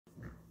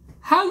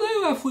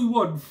Hello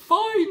everyone,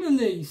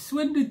 finally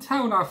Swindon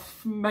Town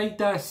have made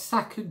their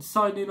second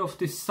signing of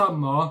this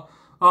summer.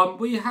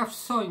 We have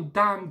signed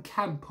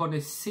Kemp on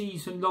a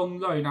season-long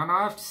loan, and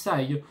I have to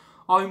say,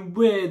 I'm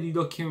really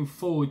looking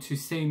forward to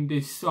seeing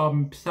this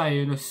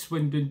player in a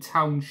Swindon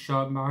Town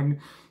shirt, man.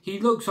 He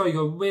looks like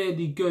a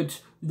really good,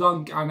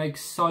 young and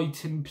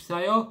exciting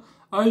player.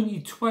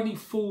 Only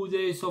 24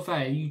 years of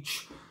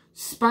age.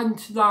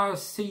 Spent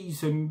last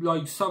season,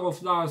 like some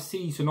of last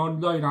season,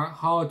 on loan at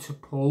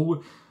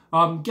Hartlepool.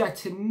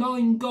 Getting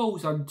 9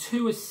 goals and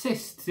 2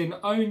 assists in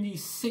only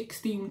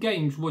 16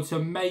 games was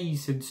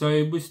amazing. So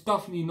it was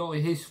definitely not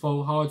his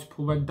fault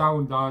Hartlepool went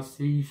down last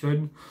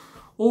season.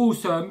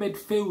 Also a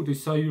midfielder,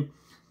 so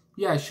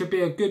yeah, should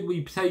be a good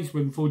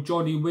replacement for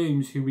Johnny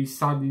Williams, who we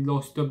sadly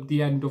lost at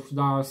the end of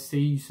last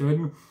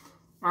season.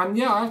 And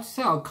yeah, I have to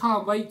say, I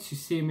can't wait to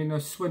see him in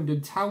a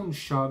Swindon Town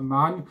shirt,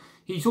 man.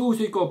 He's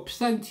also got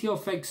plenty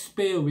of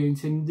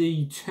experience in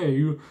League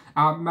 2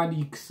 at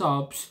many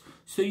clubs.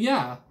 So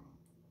yeah,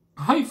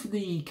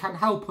 hopefully he can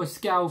help us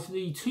get out of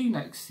League 2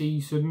 next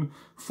season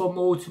from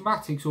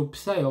automatics or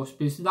playoffs,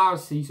 because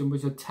last season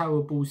was a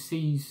terrible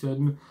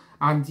season.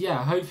 And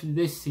yeah, hopefully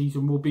this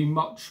season will be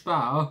much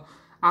better.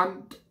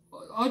 And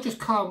I just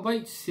can't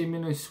wait to see him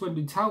in a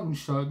Swindon Town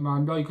shirt,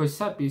 man. Like I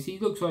said, because he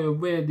looks like a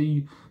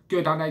really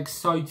good and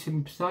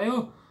exciting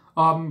player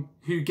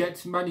who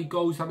gets many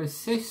goals and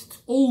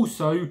assists.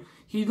 Also,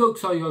 he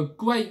looks like a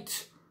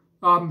great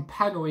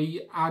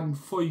penalty and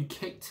free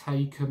kick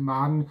taker,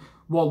 man.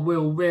 What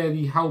will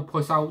really help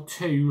us out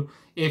too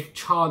if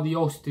Charlie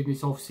Austin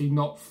is obviously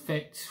not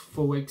fit,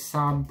 for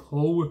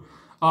example.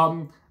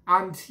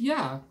 And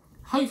yeah,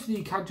 hopefully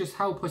he can just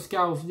help us get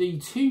out of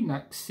League 2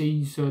 next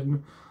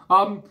season.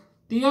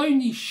 The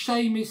only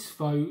shame is,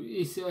 though,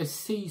 is a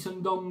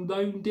season-long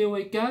loan deal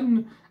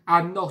again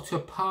and not a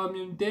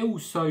permanent deal.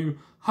 So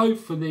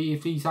hopefully,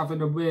 if he's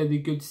having a really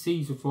good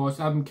season for us,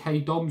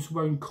 MK Doms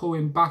won't call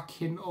him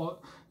back in,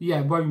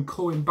 won't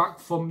call him back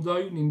from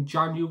loan in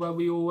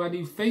January or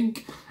anything.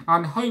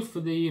 And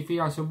hopefully, if he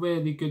has a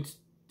really good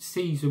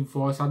season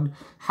for us and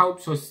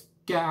helps us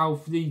get out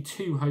of League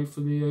 2,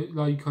 hopefully,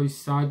 like I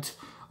said,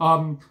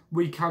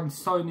 we can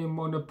sign him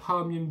on a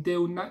permanent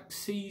deal next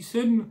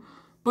season.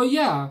 But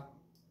yeah,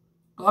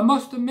 I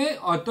must admit,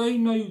 I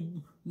don't know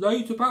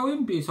loads about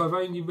him because I've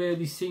only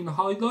really seen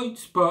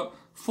highlights, but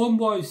from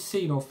what I've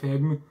seen of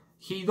him,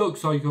 he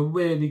looks like a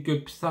really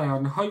good player,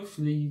 and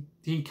hopefully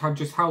he can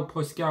just help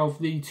us get out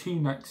of League 2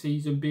 next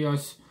season,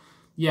 because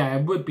yeah,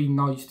 it would be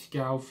nice to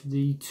get out of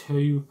League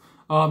 2.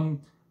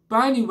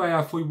 But anyway,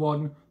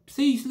 everyone,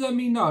 please let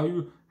me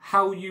know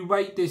how you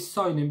rate this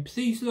signing.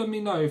 Please let me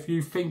know if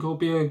you think it'll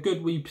be a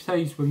good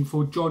replacement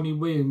for Johnny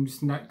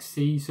Williams next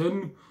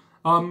season.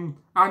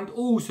 And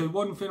also,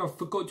 one thing I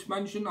forgot to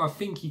mention, I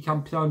think he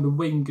can play on the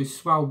wing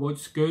as well,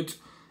 what's good.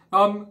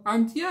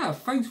 And yeah,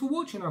 thanks for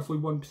watching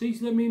everyone.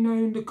 Please let me know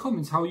in the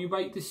comments how you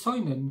rate this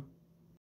signing.